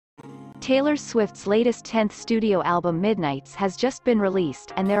Taylor Swift's latest 10th studio album Midnights has just been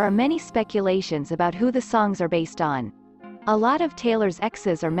released, and there are many speculations about who the songs are based on. A lot of Taylor's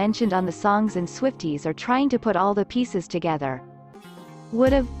exes are mentioned on the songs, and Swifties are trying to put all the pieces together.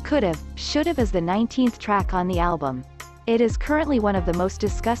 Would've, Could've, Should've is the 19th track on the album. It is currently one of the most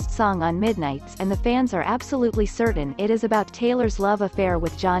discussed songs on Midnights, and the fans are absolutely certain it is about Taylor's love affair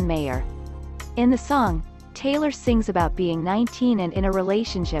with John Mayer. In the song, Taylor sings about being 19 and in a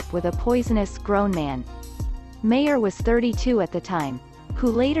relationship with a poisonous, grown man. Mayer was 32 at the time,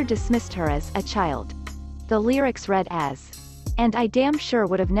 who later dismissed her as a child. The lyrics read as, "And I damn sure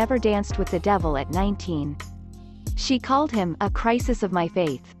would have never danced with the devil at 19. She called him a crisis of my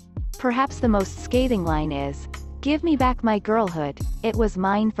faith." Perhaps the most scathing line is, "Give me back my girlhood, it was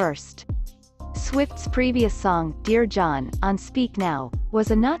mine first." Swift's previous song, Dear John, on Speak Now,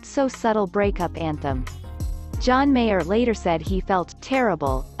 was a not-so-subtle breakup anthem. John Mayer later said he felt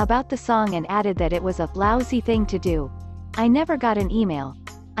terrible about the song and added that it was a lousy thing to do. "I never got an email.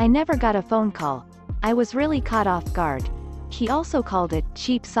 I never got a phone call. I was really caught off guard." He also called it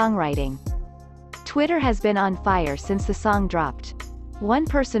cheap songwriting. Twitter has been on fire since the song dropped. One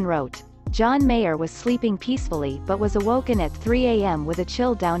person wrote, "John Mayer was sleeping peacefully but was awoken at 3 a.m. with a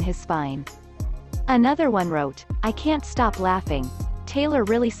chill down his spine." Another one wrote, "I can't stop laughing. Taylor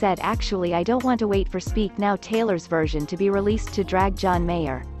really said actually I don't want to wait for Speak Now Taylor's version to be released to drag John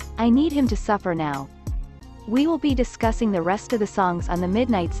Mayer. I need him to suffer now." We will be discussing the rest of the songs on the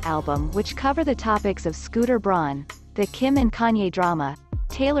Midnights album, which cover the topics of Scooter Braun, the Kim and Kanye drama,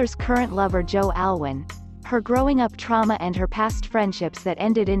 Taylor's current lover Joe Alwyn, her growing up trauma and her past friendships that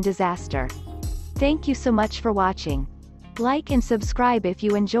ended in disaster. Thank you so much for watching. Like and subscribe if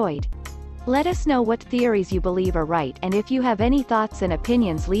you enjoyed. Let us know what theories you believe are right, and if you have any thoughts and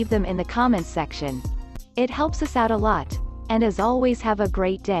opinions, leave them in the comments section. It helps us out a lot. And as always, have a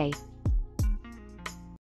great day.